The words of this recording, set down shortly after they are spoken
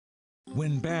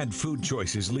When bad food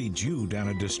choices lead you down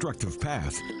a destructive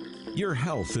path, your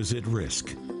health is at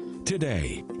risk.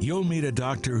 Today, you'll meet a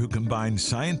doctor who combines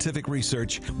scientific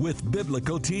research with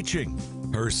biblical teaching.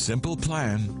 Her simple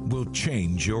plan will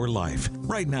change your life.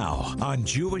 Right now on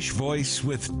Jewish Voice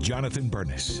with Jonathan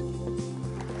Bernis.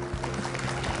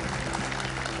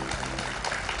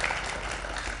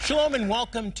 Shalom and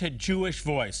welcome to Jewish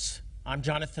Voice. I'm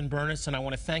Jonathan Bernis, and I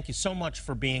want to thank you so much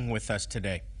for being with us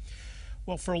today.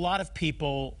 Well, for a lot of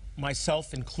people,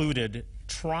 myself included,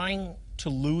 trying to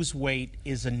lose weight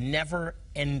is a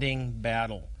never-ending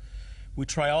battle. We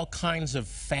try all kinds of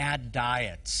fad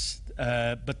diets,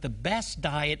 but the best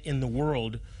diet in the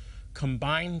world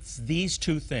combines these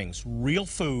two things, real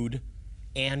food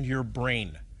and your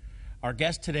brain. Our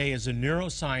guest today is a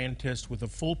neuroscientist with a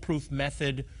foolproof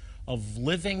method of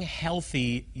living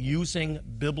healthy using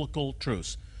biblical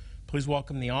truths. Please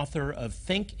welcome the author of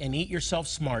Think and Eat Yourself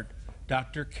Smart,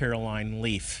 Dr. Caroline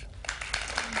Leaf.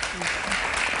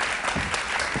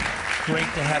 Great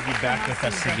to have you back with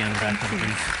us again, Dr.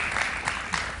 Leaf.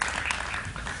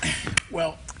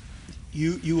 Well,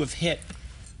 you have hit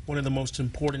one of the most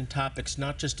important topics,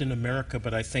 not just in America,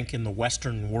 but I think in the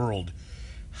Western world,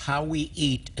 how we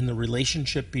eat and the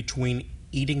relationship between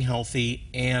eating healthy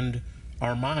and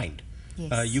our mind.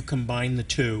 Yes. You combine the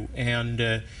two,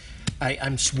 and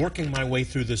I'm working my way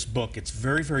through this book. It's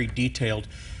very, very detailed,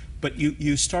 but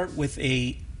you start with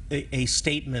a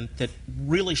statement that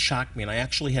really shocked me, and I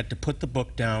actually had to put the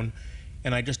book down,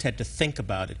 and I just had to think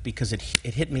about it because it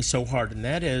hit me so hard, and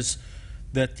that is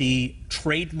that the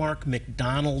trademark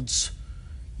McDonald's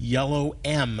yellow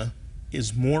M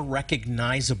is more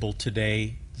recognizable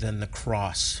today than the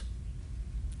cross.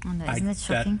 Oh no, isn't that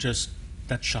shocking?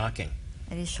 That's shocking.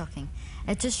 It is shocking.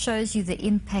 It just shows you the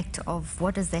impact of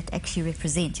what does that actually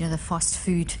represent. You know, the fast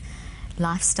food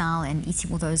lifestyle and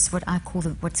eating all those, what I call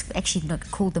what's actually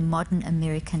called the modern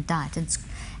American diet.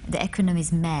 The acronym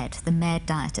is MAD, the MAD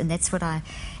diet, and that's what I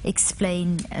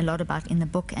explain a lot about in the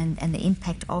book, and the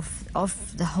impact of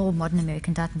the whole modern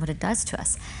American diet and what it does to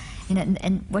us. You know,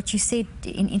 and what you said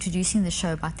in introducing the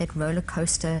show about that roller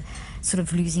coaster, sort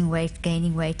of losing weight,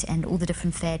 gaining weight, and all the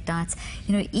different fad diets.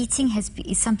 You know, eating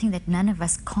is something that none of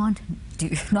us can't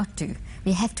not do.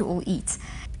 We have to all eat.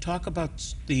 Talk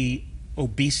about the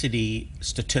obesity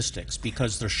statistics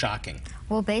because they're shocking.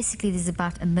 Well, basically, there's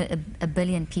about a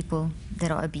billion people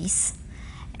that are obese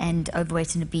and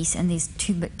overweight and obese, and there's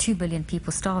 2 billion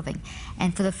people starving.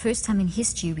 And for the first time in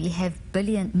history, we have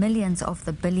millions of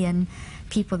the billion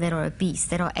people that are obese,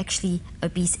 that are actually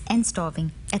obese and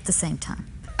starving at the same time.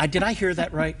 Did I hear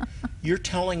that right? You're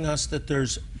telling us that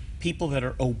there's people that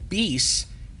are obese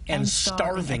and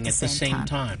starving at the same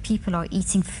time. People are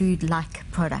eating food-like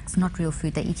products, not real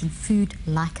food. They're eating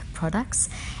food-like products,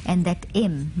 and that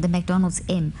M, the McDonald's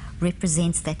M,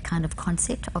 represents that kind of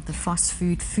concept of the fast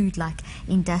food, food-like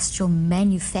industrial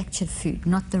manufactured food,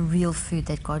 not the real food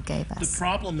that God gave us. The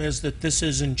problem is that this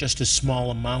isn't just a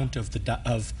small amount of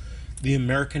the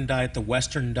American diet, the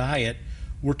Western diet.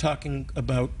 We're talking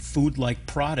about food-like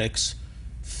products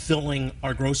filling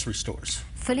our grocery stores.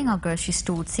 Filling our grocery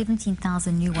stores,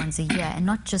 17,000 new ones a year, and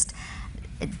not just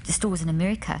stores in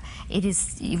America. It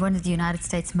is one of the United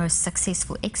States' most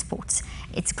successful exports.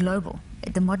 It's global.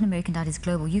 The modern American diet is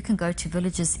global. You can go to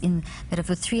villages that have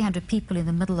 300 people in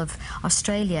the middle of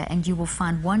Australia, and you will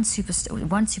find one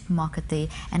supermarket there,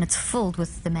 and it's filled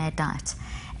with the MAD diet.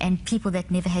 And people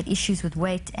that never had issues with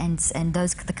weight and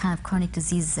the kind of chronic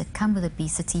diseases that come with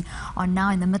obesity are now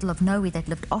in the middle of nowhere, that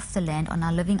lived off the land, are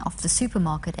now living off the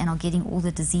supermarket and are getting all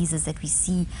the diseases that we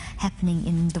see happening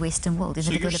in the Western world, in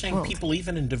the developed world. So you're saying people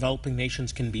even in developing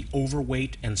nations can be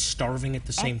overweight and starving at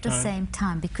the same time? At the same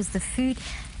time, because the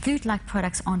food-like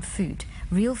products aren't food.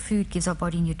 Real food gives our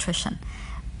body nutrition.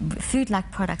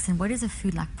 Food-like products, and what is a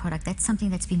food-like product? That's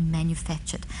something that's been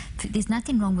manufactured. There's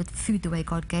nothing wrong with food the way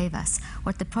God gave us.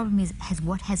 What the problem is,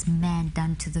 what has man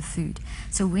done to the food?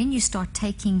 So when you start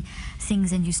taking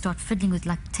things and you start fiddling with,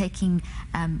 like taking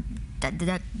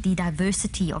the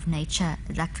diversity of nature,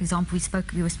 like for example,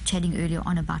 we were chatting earlier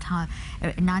on about how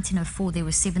in 1904 there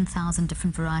were 7,000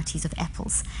 different varieties of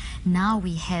apples. Now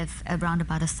we have around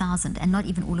about 1,000, and not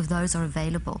even all of those are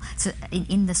available. So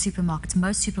in the supermarkets,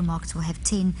 most supermarkets will have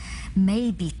 10,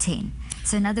 maybe 10.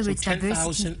 So in other words,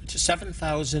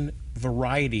 7,000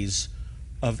 varieties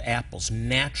of apples,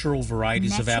 natural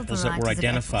varieties of apples that were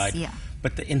identified. Yeah.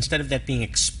 But instead of that being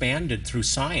expanded through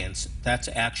science, that's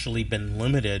actually been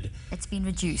limited. It's been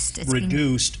reduced.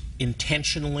 Reduced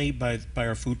intentionally by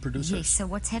our food producers? Yes, so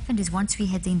what's happened is once we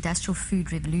had the industrial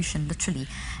food revolution, literally,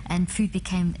 and food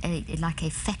became like a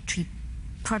factory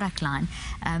product line,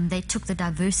 they took the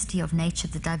diversity of nature,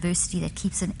 the diversity that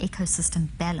keeps an ecosystem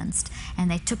balanced, and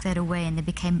they took that away, and they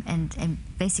became, and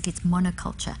basically it's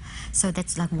monoculture. So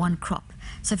that's like one crop.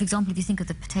 So for example, if you think of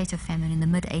the potato famine in the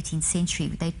mid-18th century,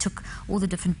 they took all the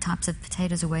different types of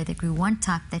potatoes away. They grew one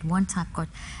type, that one type got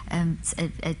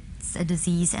a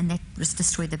disease, and that just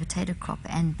destroyed the potato crop,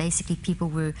 and basically people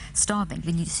were starving.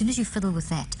 As soon as you fiddle with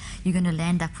that, you're going to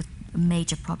land up with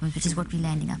major problems, which is what we're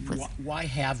landing up with. Why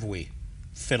have we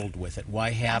fiddled with it?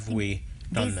 Why have we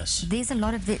done this? There's a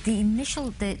lot of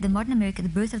the modern American, the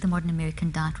birth of the modern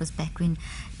American diet was back when,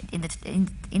 in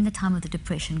the time of the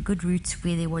Depression, good roots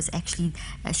where there was actually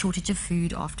a shortage of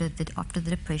food after the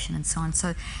Depression and so on.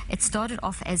 So it started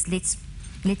off as let's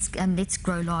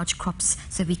grow large crops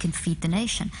so we can feed the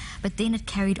nation. But then it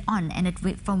carried on, and it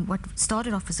went from what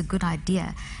started off as a good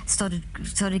idea, started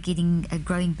getting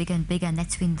growing bigger and bigger, and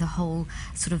that's when the whole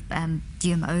sort of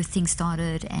GMO thing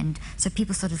started, and so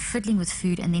people started fiddling with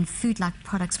food, and then food-like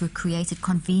products were created.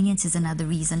 Convenience is another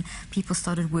reason. People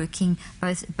started working,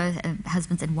 both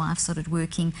husbands and wives started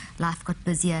working, life got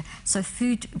busier, so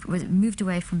food moved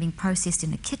away from being processed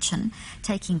in the kitchen,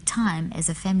 taking time as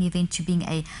a family event, to being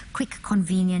a quick,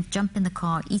 convenient, jump in the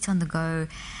car, eat on the go,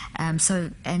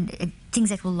 things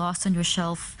that will last on your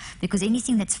shelf, because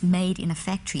anything that's made in a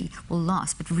factory will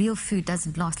last, but real food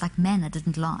doesn't last. Like manna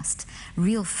didn't last.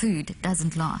 Real food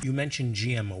doesn't last. You mentioned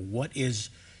GMO. What is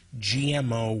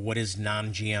GMO? What is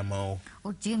non-GMO?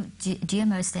 Well,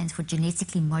 GMO stands for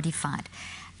genetically modified.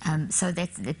 So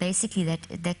that's basically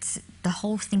that's the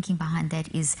whole thinking behind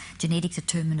that is genetic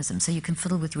determinism. So you can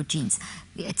fiddle with your genes.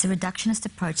 It's a reductionist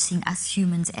approach, seeing us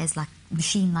humans as like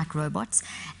machine-like robots,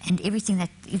 and everything that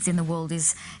is in the world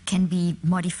can be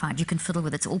modified. You can fiddle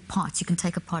with it. It's all parts. You can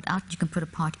take a part out, you can put a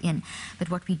part in. But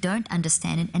what we don't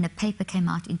understand, and a paper came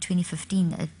out in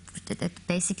 2015 that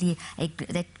basically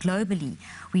that globally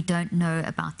we don't know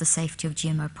about the safety of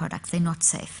GMO products. They're not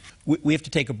safe. We have to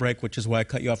take a break, which is why I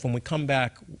cut you off. When we come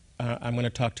back, I'm going to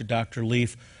talk to Dr.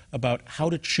 Leaf about how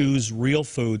to choose real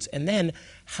foods, and then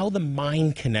how the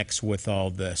mind connects with all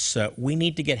this. We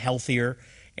need to get healthier,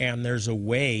 and there's a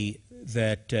way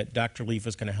that Dr. Leaf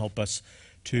is going to help us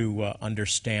to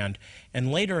understand.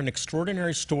 And later, an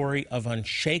extraordinary story of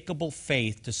unshakable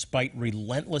faith despite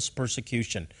relentless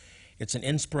persecution. It's an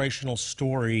inspirational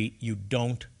story you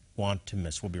don't want to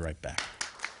miss. We'll be right back.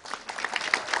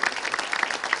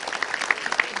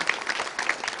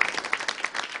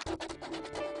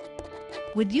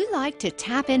 Would you like to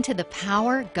tap into the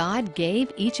power God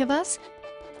gave each of us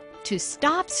to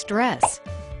stop stress,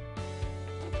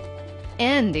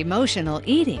 end emotional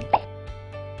eating,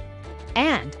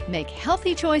 and make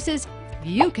healthy choices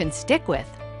you can stick with?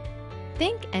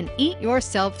 Think and Eat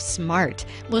Yourself Smart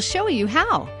will show you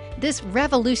how. This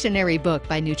revolutionary book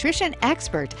by nutrition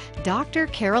expert Dr.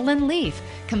 Carolyn Leaf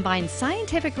combines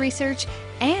scientific research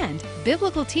and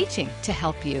biblical teaching to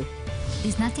help you.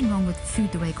 There's nothing wrong with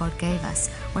food the way God gave us.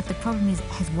 What the problem is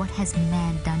what has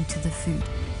man done to the food?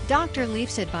 Dr.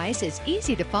 Leaf's advice is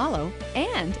easy to follow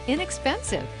and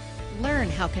inexpensive. Learn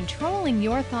how controlling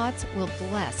your thoughts will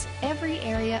bless every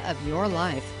area of your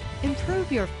life.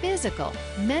 Improve your physical,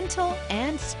 mental,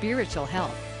 and spiritual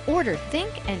health. Order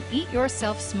Think and Eat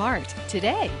Yourself Smart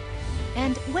today.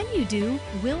 And when you do,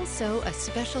 we'll sow a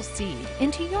special seed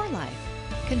into your life.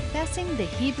 Confessing the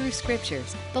Hebrew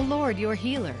Scriptures, The Lord Your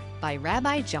Healer, by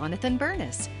Rabbi Jonathan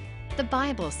Bernis. The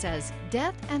Bible says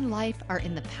death and life are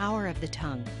in the power of the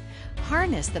tongue.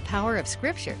 Harness the power of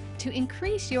Scripture to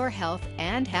increase your health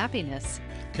and happiness.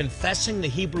 Confessing the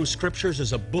Hebrew Scriptures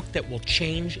is a book that will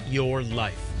change your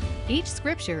life. Each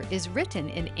scripture is written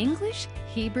in English,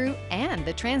 Hebrew, and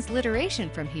the transliteration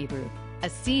from Hebrew. A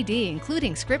CD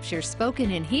including scriptures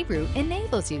spoken in Hebrew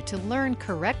enables you to learn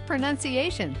correct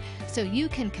pronunciation so you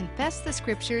can confess the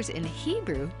scriptures in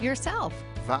Hebrew yourself.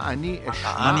 ואני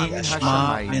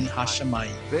אשמע מן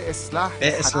השמיים ואסלח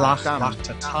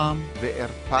לחטאתם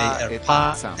וארפא את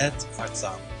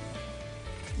ארצם.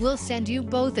 We'll send you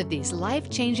both of these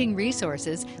life-changing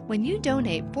resources when you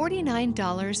donate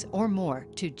 $49 or more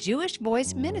to Jewish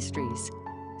Voice Ministries.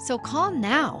 So call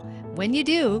now. When you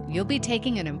do, you'll be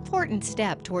taking an important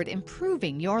step toward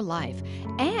improving your life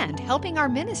and helping our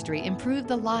ministry improve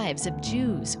the lives of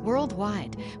Jews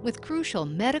worldwide with crucial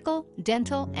medical,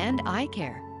 dental, and eye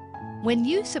care. When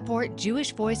you support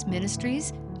Jewish Voice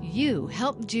Ministries, you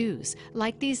help Jews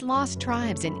like these lost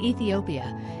tribes in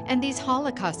Ethiopia and these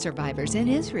Holocaust survivors in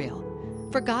Israel.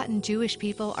 Forgotten Jewish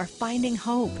people are finding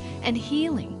hope and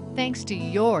healing thanks to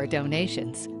your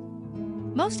donations.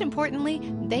 Most importantly,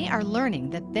 they are learning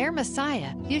that their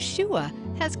Messiah, Yeshua,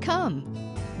 has come.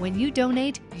 When you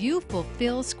donate, you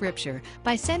fulfill Scripture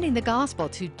by sending the gospel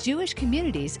to Jewish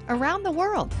communities around the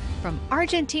world, from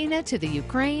Argentina to the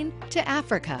Ukraine to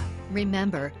Africa.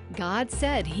 Remember, God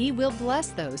said He will bless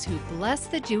those who bless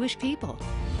the Jewish people.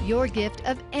 Your gift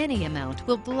of any amount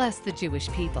will bless the Jewish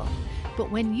people. But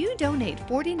when you donate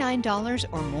 $49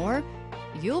 or more,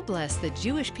 you'll bless the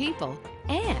Jewish people,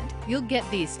 and you'll get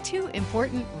these two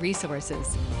important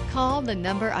resources. Call the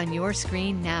number on your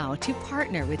screen now to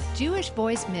partner with Jewish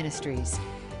Voice Ministries.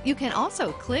 You can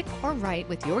also click or write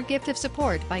with your gift of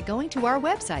support by going to our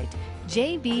website,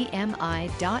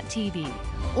 jbmi.tv,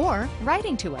 or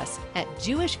writing to us at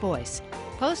Jewish Voice,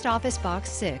 Post Office Box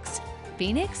 6,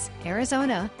 Phoenix,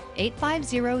 Arizona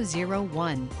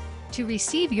 85001. To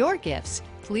receive your gifts,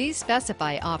 please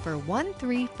specify offer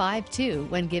 1352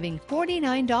 when giving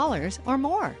 $49 or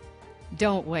more.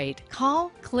 Don't wait.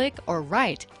 Call, click, or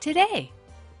write today.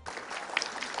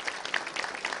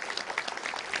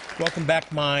 Welcome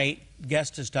back. My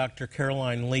guest is Dr.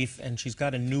 Caroline Leaf, and she's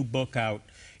got a new book out.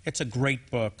 It's a great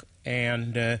book,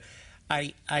 and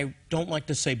I don't like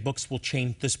to say books will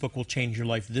change, this book will change your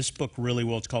life. This book really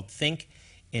will. It's called Think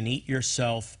and Eat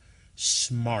Yourself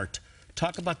Smart.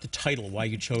 Talk about the title, why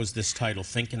you chose this title,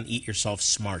 Think and Eat Yourself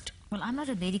Smart. Well, I'm not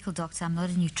a medical doctor. I'm not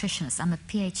a nutritionist. I'm a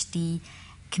PhD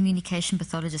communication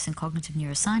pathologist and cognitive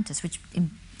neuroscientist, which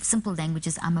in simple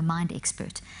languages, I'm a mind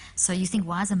expert. So you think,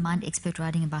 why is a mind expert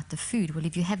writing about the food? Well,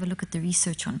 if you have a look at the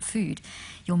research on food,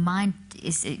 your mind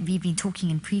is, we've been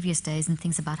talking in previous days and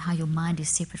things about how your mind is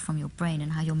separate from your brain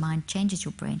and how your mind changes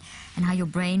your brain and how your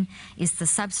brain is the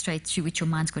substrate through which your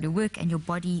mind's got to work and your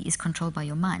body is controlled by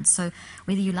your mind. So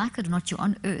whether you like it or not, you're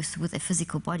on earth with a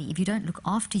physical body. If you don't look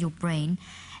after your brain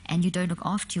and you don't look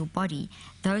after your body,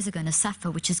 those are going to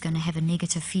suffer, which is going to have a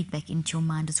negative feedback into your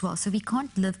mind as well. So we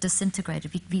can't live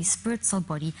disintegrated. We spirit, soul,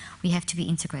 body, we have to be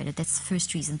integrated. That's the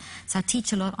first reason. So I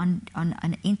teach a lot on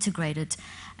an integrated,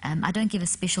 I don't give a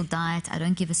special diet, I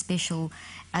don't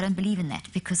believe in that,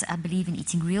 because I believe in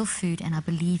eating real food and I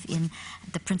believe in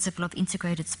the principle of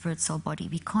integrated spirit, soul, body.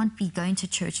 We can't be going to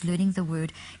church, learning the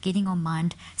word, getting our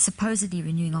mind, supposedly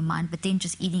renewing our mind, but then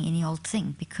just eating any old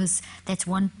thing, because that's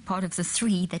one part of the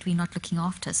three that we're not looking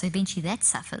after. So eventually that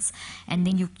suffers, and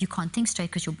then you can't think straight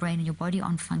because your brain and your body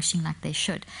aren't functioning like they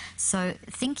should. So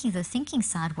the thinking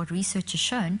side, what research has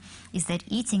shown is that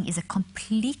eating is a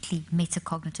completely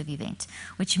metacognitive event,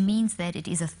 which means that it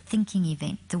is a thinking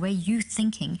event. The way you're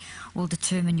thinking will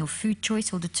determine your food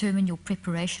choice, will determine your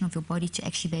preparation of your body to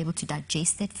actually be able to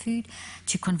digest that food,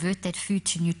 to convert that food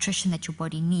to nutrition that your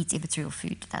body needs if it's real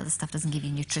food. The other stuff doesn't give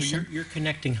you nutrition. So you're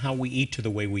connecting how we eat to the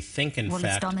way we think, in fact.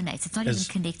 Well, it dominates. It's not even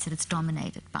connected, it's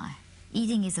dominated by.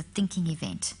 Eating is a thinking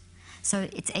event. So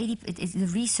the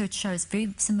research shows,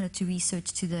 very similar to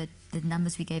research to the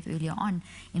numbers we gave earlier on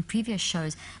in previous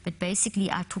shows, but basically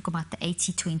I talk about the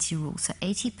 80-20 rule. So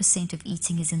 80% of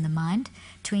eating is in the mind,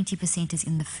 20% is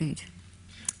in the food.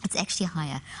 It's actually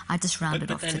higher. I just rounded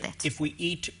off to that. If we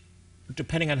eat,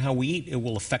 depending on how we eat, it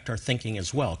will affect our thinking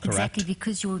as well, correct? Exactly,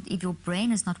 because if your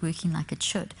brain is not working like it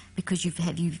should, because you've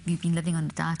been living on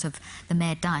the diet of the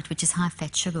MAD diet, which is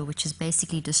high-fat sugar, which is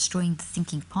basically destroying the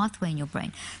thinking pathway in your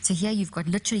brain. So here you've got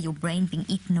literally your brain being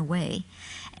eaten away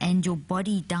and your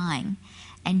body dying,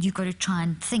 and you've got to try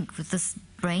and think with this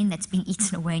brain that's being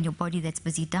eaten away and your body that's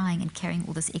busy dying and carrying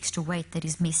all this extra weight that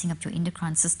is messing up your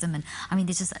endocrine system. And I mean,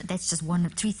 that's just one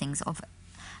of three things of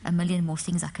a million more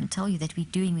things I can tell you that we're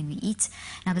doing when we eat.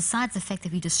 Now, besides the fact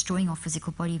that we're destroying our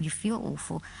physical body and you feel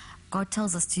awful, God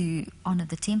tells us to honor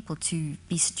the temple, to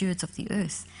be stewards of the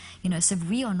earth. So if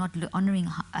we are not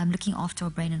looking after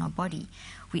our brain and our body,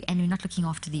 and we're not looking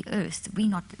after the earth, we're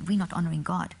not honoring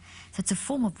God. So it's a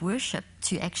form of worship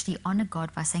to actually honor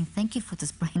God by saying, thank you for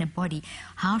this brain and body.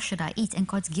 How should I eat? And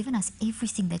God's given us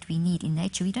everything that we need in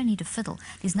nature. We don't need a fiddle.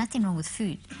 There's nothing wrong with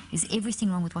food. There's everything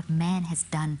wrong with what man has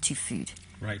done to food.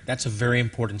 Right. That's a very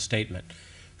important statement.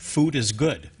 Food is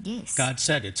good. Yes. God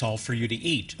said it's all for you to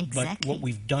eat. Exactly. But what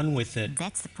we've done with it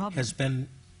That's the problem. has been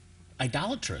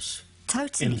idolatrous.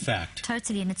 Totally. In fact.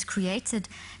 Totally, and it's created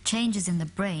changes in the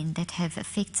brain that have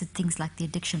affected things like the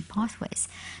addiction pathways.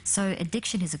 So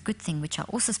addiction is a good thing, which I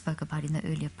also spoke about in the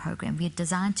earlier program. We are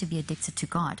designed to be addicted to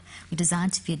God. We're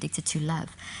designed to be addicted to love.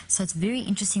 So it's very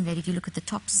interesting that if you look at the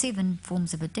top 7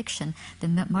 forms of addiction, the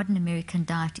modern American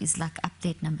diet is like up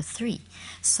there at number 3.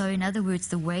 So in other words,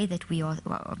 the way that we are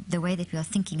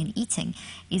thinking and eating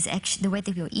is actually, the way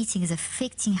that we are eating is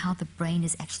affecting how the brain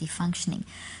is actually functioning.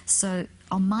 So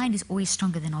our mind is always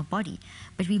stronger than our body,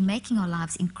 but we're making our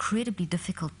lives incredibly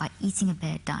difficult by eating a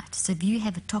bad diet. So if you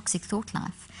have a toxic thought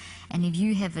life, and if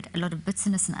you have a lot of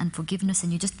bitterness and unforgiveness,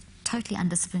 and you're just totally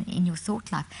undisciplined in your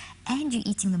thought life, and you're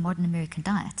eating the modern American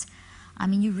diet. I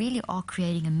mean, you really are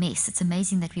creating a mess. It's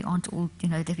amazing that we aren't all,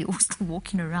 that we're all still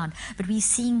walking around, but we're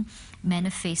seeing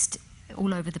manifest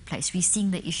all over the place. We're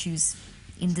seeing the issues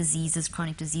in diseases,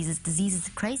 chronic diseases,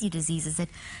 crazy diseases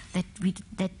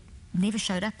that never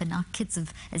showed up, and our kids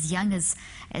as young as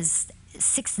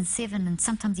 6 and 7, and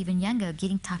sometimes even younger,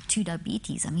 getting type 2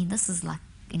 diabetes. I mean, this is like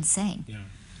insane. Yeah,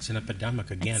 it's an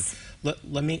epidemic again.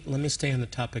 Let me stay on the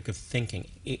topic of thinking.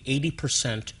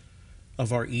 80%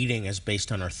 of our eating is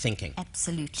based on our thinking.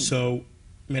 Absolutely. So,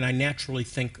 I mean, I naturally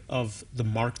think of the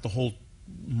whole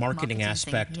marketing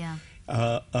aspect thing,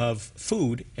 of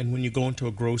food, and when you go into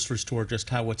a grocery store, just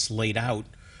how it's laid out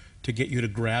to get you to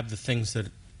grab the things that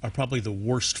are probably the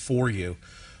worst for you.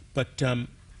 But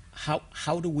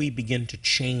how do we begin to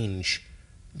change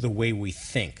the way we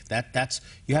think? That's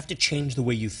you have to change the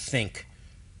way you think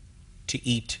to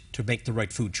eat, to make the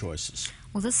right food choices.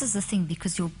 Well, this is the thing,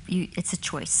 because it's a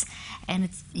choice, and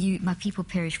my people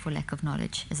perish for lack of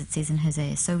knowledge, as it says in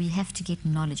Hosea. So we have to get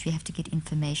knowledge, we have to get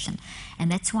information, and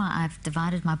that's why I've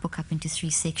divided my book up into 3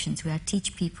 sections, where I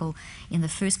teach people in the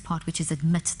first part, which is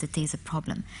admit that there's a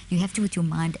problem. You have to, with your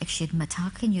mind, actually admit. How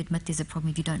can you admit there's a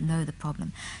problem if you don't know the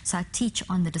problem? So I teach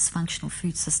on the dysfunctional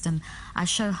food system. I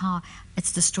show how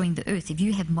it's destroying the earth. If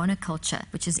you have monoculture,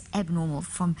 which is abnormal,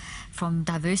 from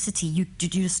diversity, you're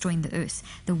destroying the earth.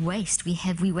 The waste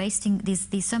we're wasting.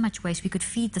 There's so much waste. We could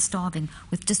feed the starving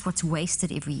with just what's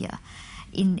wasted every year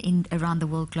in around the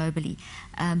world globally.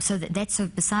 So that's so.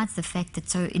 Besides the fact that,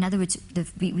 so in other words,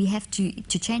 we have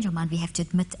to change our mind. We have to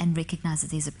admit and recognize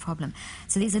that there's a problem.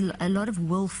 So there's a lot of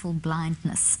willful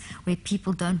blindness where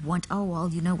people don't want. Oh well,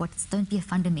 you know what? Don't be a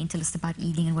fundamentalist about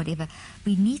eating and whatever.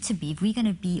 We need to be. If we're going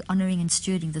to be honoring and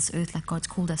stewarding this earth like God's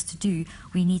called us to do,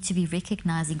 we need to be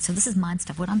recognizing. So this is mind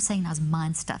stuff. What I'm saying now is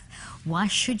mind stuff. Why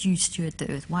should you steward the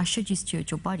earth? Why should you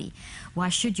steward your body? Why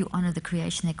should you honor the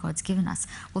creation that God's given us?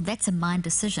 Well, that's a mind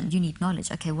decision. You need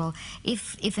knowledge. Okay, well,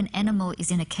 if an animal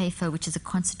is in a CAFO, which is a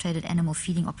concentrated animal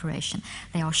feeding operation,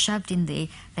 they are shoved in there,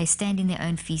 they stand in their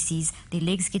own feces, their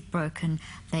legs get broken,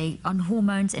 they on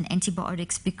hormones and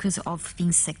antibiotics because of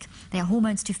being sick. They are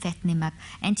hormones to fatten them up,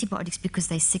 antibiotics because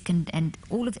they're sick, and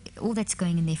all that's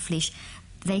going in their flesh.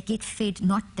 They get fed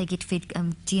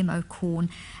GMO corn.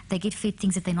 They get fed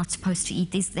things that they're not supposed to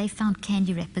eat. They found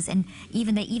candy wrappers, and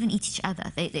they even eat each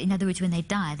other. In other words, when they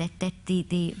die,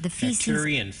 the feces,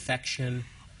 bacteria infection.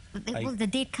 Well, the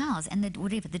dead cows and the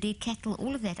dead cattle,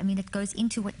 all of that. I mean, it goes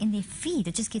into what in their feed.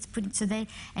 It just gets put in. So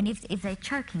if they're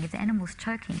choking, if the animal's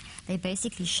choking, they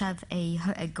basically shove a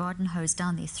garden hose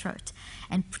down their throat.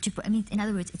 And in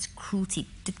other words, it's cruelty.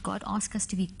 Did God ask us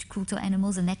to be cruel to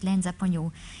animals, and that lands up on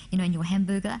your, in your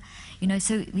hamburger?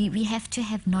 So we have to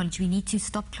have knowledge. We need to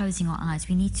stop closing our eyes.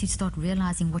 We need to start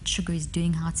realizing what sugar is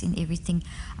doing, how it's in everything.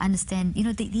 Understand,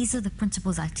 these are the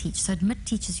principles I teach. So Admit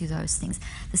teaches you those things.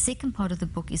 The second part of the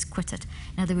book is Quit It.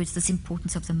 In other words, this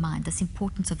importance of the mind, this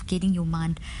importance of getting your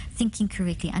mind thinking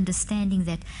correctly, understanding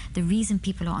that the reason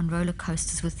people are on roller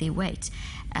coasters with their weight,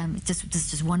 this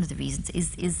is just one of the reasons,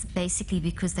 is basically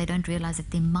because they don't realize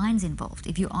that their mind's involved.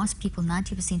 If you ask people,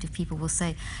 90% of people will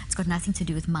say, it's got nothing to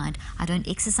do with mind. I don't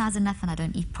exercise enough and I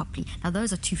don't eat properly. Now,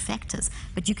 those are 2 factors,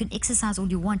 but you can exercise all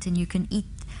you want and you can eat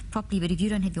properly, but if you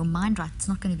don't have your mind right, it's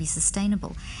not going to be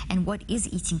sustainable. And what is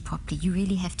eating properly? You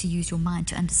really have to use your mind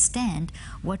to understand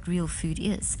what real food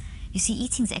is. You see,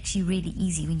 eating's actually really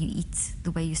easy when you eat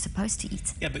the way you're supposed to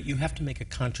eat. Yeah, but you have to make a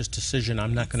conscious decision.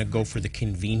 I'm not going to go for the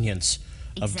convenience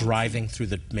of driving through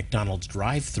the McDonald's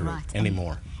drive-through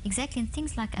anymore. Exactly, and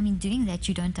things like, doing that,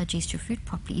 you don't digest your food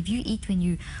properly. If you eat when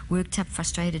you're worked up,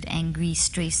 frustrated, angry,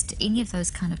 stressed, any of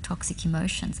those kind of toxic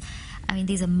emotions,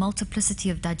 there's a multiplicity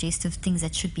of digestive things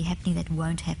that should be happening that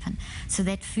won't happen. So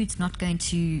that food's not going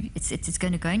to, it's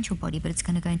going to go into your body, but it's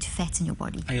going to go into fat in your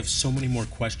body. I have so many more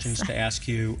questions to ask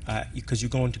you, because you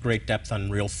go into great depth on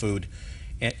real food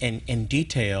and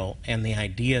detail, and the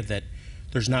idea that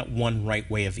there's not one right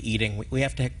way of eating. We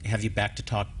have to have you back to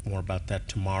talk more about that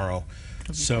tomorrow.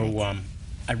 So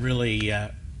I really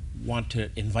want to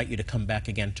invite you to come back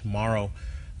again tomorrow.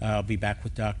 I'll be back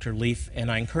with Dr. Leaf,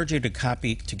 and I encourage you to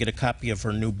get a copy of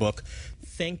her new book,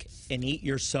 Think and Eat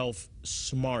Yourself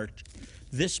Smart.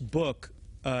 This book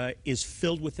is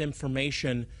filled with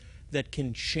information that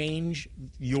can change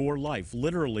your life.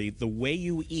 Literally, the way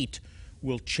you eat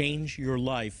will change your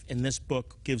life, and this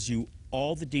book gives you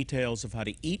all the details of how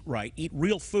to eat right, eat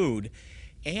real food,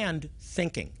 and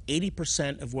thinking.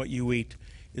 80% of what you eat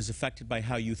is affected by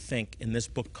how you think, and this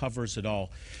book covers it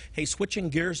all. Hey, switching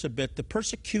gears a bit, the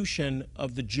persecution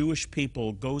of the Jewish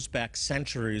people goes back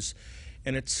centuries,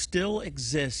 and it still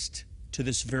exists to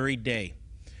this very day.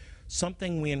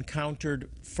 something we encountered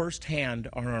firsthand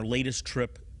on our latest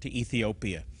trip to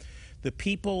Ethiopia. The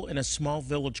people in a small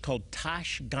village called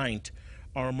Tash Gaint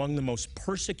are among the most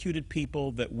persecuted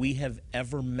people that we have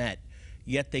ever met,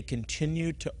 yet they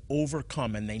continue to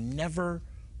overcome and they never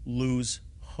lose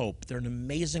hope. They're an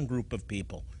amazing group of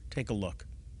people. Take a look.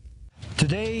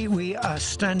 Today we are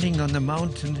standing on the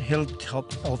mountain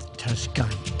hilltop of Tash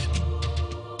Gaint.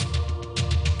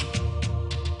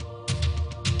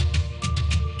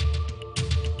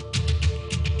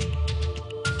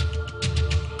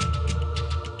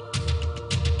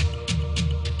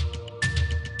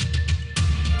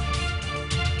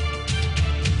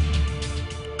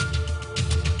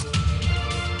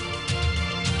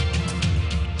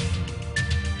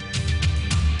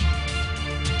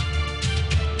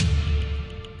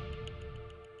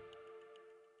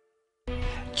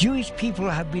 Jewish people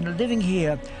have been living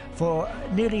here for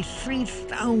nearly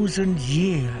 3,000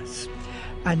 years.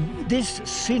 And this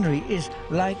scenery is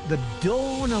like the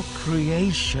dawn of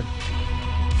creation.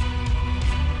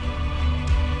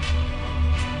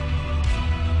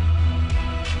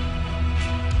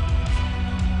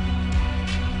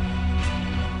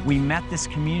 We met this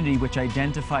community which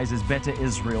identifies as Beta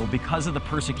Israel. Because of the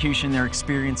persecution they're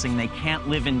experiencing, they can't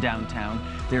live in downtown.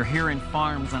 They're here in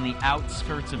farms on the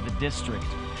outskirts of the district.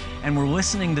 And we're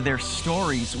listening to their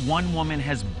stories. One woman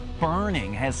has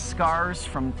scars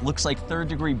from, looks like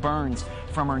third-degree burns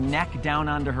from her neck down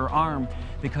onto her arm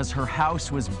because her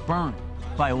house was burnt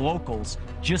by locals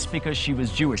just because she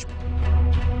was Jewish.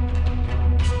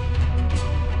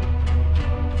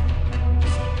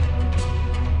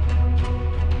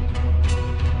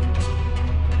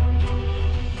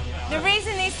 The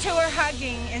reason these two are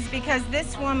hugging is because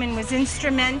this woman was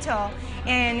instrumental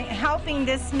in helping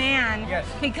this man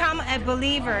become a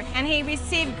believer. And he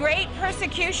received great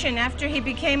persecution after he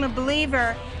became a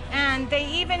believer. And they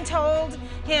even told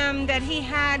him that he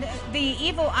had the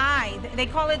evil eye. They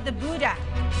call it the Buddha.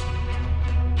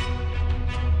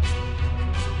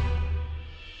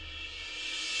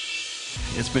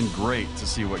 It's been great to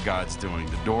see what God's doing,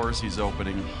 the doors he's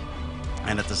opening,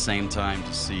 and at the same time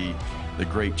to see the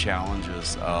great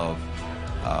challenges of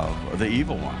the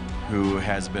evil one who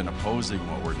has been opposing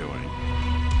what we're doing.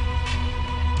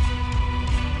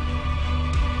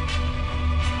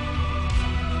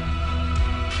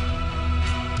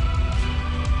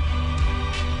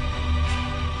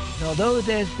 Although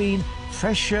there's been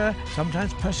pressure,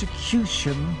 sometimes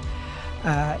persecution,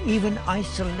 even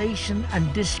isolation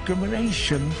and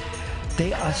discrimination,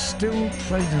 they are still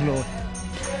praising the Lord.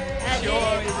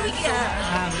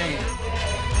 Amen.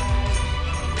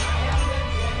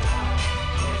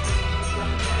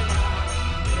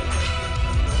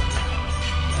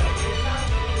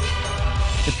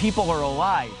 The people are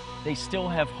alive. They still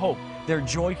have hope. They're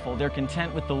joyful. They're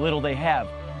content with the little they have,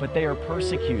 but they are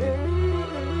persecuted.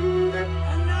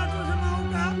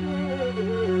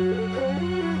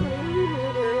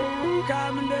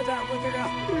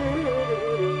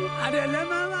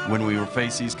 When we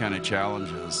face these kind of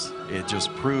challenges, it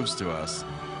just proves to us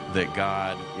that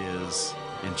God is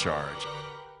in charge.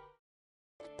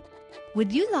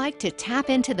 Would you like to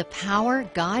tap into the power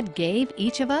God gave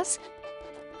each of us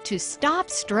to stop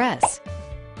stress,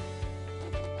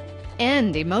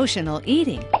 end emotional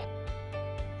eating,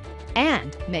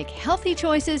 and make healthy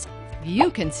choices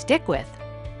you can stick with?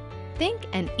 Think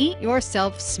and Eat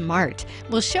Yourself Smart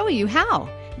will show you how.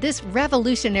 This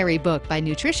revolutionary book by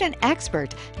nutrition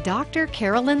expert Dr.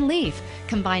 Carolyn Leaf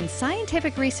combines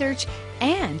scientific research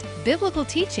and biblical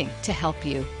teaching to help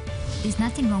you. There's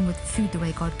nothing wrong with food the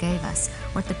way God gave us.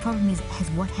 What the problem is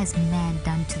what has man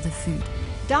done to the food?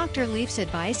 Dr. Leaf's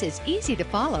advice is easy to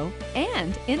follow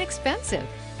and inexpensive.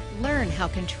 Learn how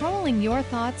controlling your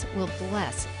thoughts will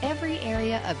bless every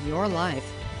area of your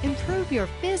life. Improve your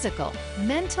physical,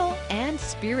 mental, and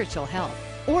spiritual health.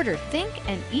 Order Think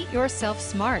and Eat Yourself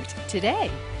Smart today.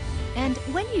 And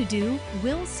when you do,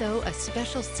 we'll sow a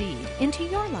special seed into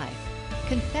your life.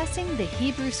 Confessing the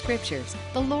Hebrew Scriptures,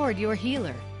 The Lord Your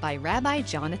Healer, by Rabbi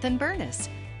Jonathan Bernis.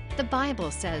 The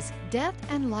Bible says death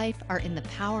and life are in the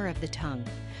power of the tongue.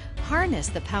 Harness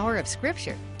the power of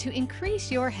Scripture to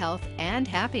increase your health and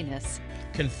happiness.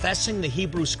 Confessing the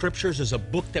Hebrew Scriptures is a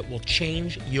book that will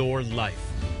change your life.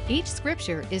 Each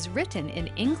scripture is written in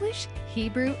English,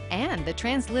 Hebrew, and the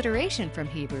transliteration from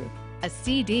Hebrew. A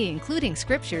CD including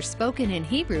scriptures spoken in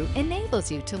Hebrew enables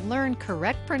you to learn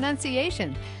correct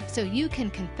pronunciation so you can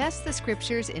confess the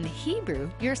scriptures in Hebrew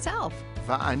yourself.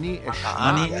 ואני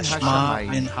אשמע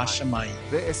מן השמיים,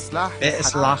 ואסלח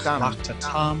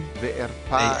לחטאתם,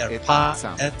 וארפא את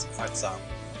ארצם.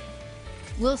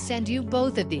 We'll send you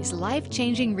both of these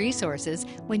life-changing resources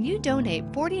when you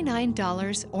donate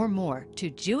 $49 or more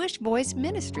to Jewish Voice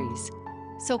Ministries.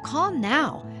 So call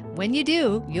now. When you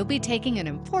do, you'll be taking an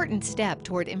important step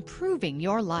toward improving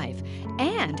your life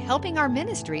and helping our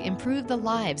ministry improve the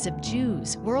lives of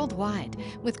Jews worldwide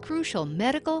with crucial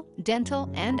medical, dental,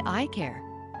 and eye care.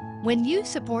 When you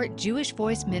support Jewish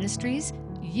Voice Ministries,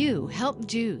 you help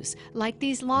Jews like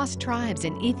these lost tribes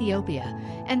in Ethiopia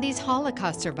and these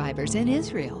Holocaust survivors in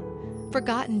Israel.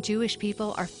 Forgotten Jewish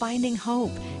people are finding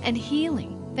hope and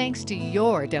healing thanks to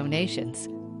your donations.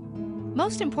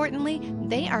 Most importantly,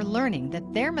 they are learning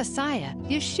that their Messiah,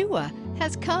 Yeshua,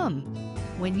 has come.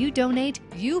 When you donate,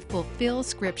 you fulfill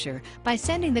Scripture by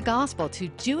sending the gospel to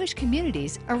Jewish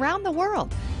communities around the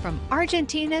world, from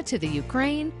Argentina to the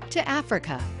Ukraine to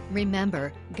Africa.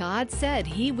 Remember, God said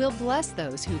He will bless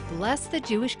those who bless the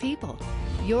Jewish people.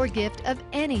 Your gift of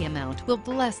any amount will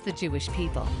bless the Jewish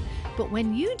people. But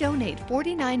when you donate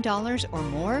 $49 or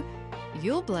more,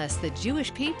 you'll bless the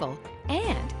Jewish people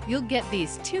and you'll get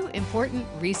these two important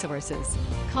resources.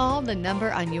 Call the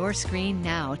number on your screen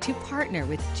now to partner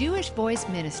with Jewish Voice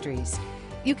Ministries.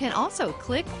 You can also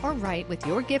click or write with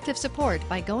your gift of support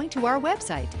by going to our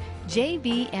website,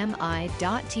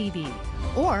 jvmi.tv,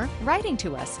 or writing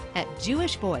to us at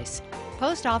Jewish Voice,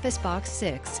 Post Office Box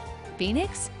 6,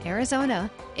 Phoenix,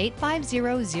 Arizona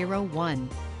 85001.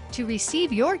 To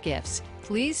receive your gifts,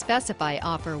 please specify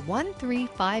offer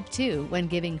 1352 when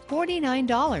giving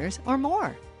 $49 or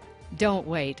more. Don't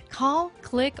wait. Call,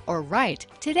 click, or write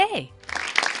today.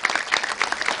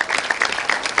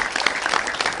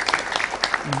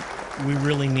 We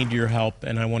really need your help,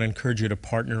 and I want to encourage you to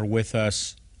partner with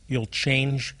us. You'll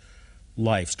change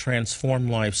lives, transform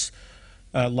lives,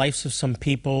 lives of some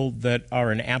people that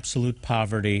are in absolute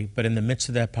poverty, but in the midst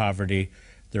of that poverty,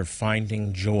 they're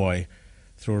finding joy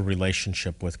through a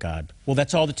relationship with God. Well,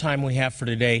 that's all the time we have for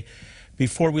today.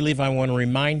 Before we leave, I want to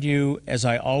remind you, as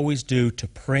I always do, to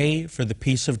pray for the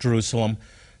peace of Jerusalem.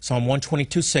 Psalm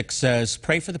 122:6 says,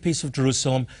 "Pray for the peace of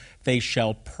Jerusalem, they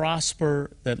shall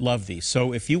prosper that love thee."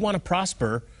 So if you want to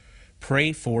prosper,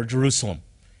 pray for Jerusalem.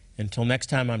 Until next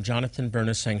time, I'm Jonathan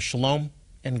Bernis saying shalom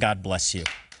and God bless you.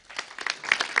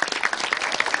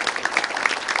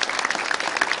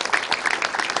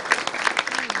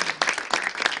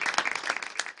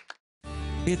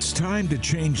 It's time to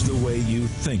change the way you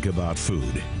think about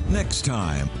food. Next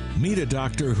time, meet a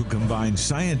doctor who combines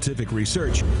scientific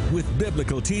research with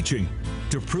biblical teaching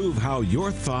to prove how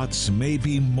your thoughts may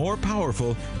be more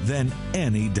powerful than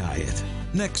any diet.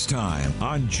 Next time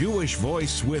on Jewish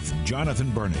Voice with Jonathan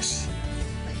Bernis.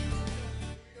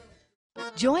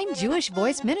 Join Jewish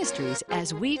Voice Ministries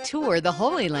as we tour the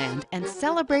Holy Land and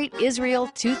celebrate Israel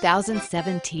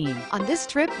 2017. On this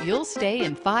trip, you'll stay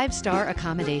in 5-star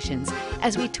accommodations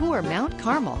as we tour Mount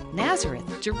Carmel, Nazareth,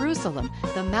 Jerusalem,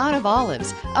 the Mount of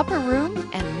Olives, Upper Room,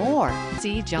 and more.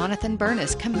 See Jonathan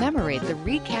Bernis commemorate the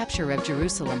recapture of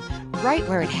Jerusalem right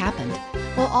where it happened.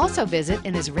 We'll also visit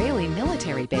an Israeli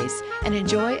military base and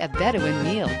enjoy a Bedouin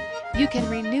meal. You can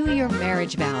renew your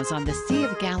marriage vows on the Sea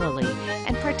of Galilee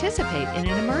and participate in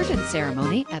an immersion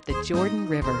ceremony at the Jordan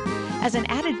River. As an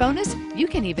added bonus, you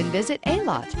can even visit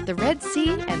Eilat, the Red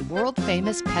Sea, and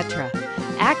world-famous Petra.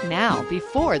 Act now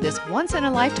before this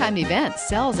once-in-a-lifetime event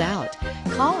sells out.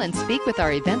 Call and speak with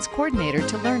our events coordinator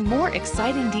to learn more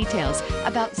exciting details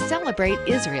about Celebrate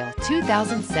Israel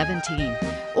 2017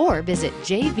 or visit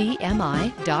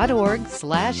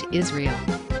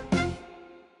jvmi.org/Israel.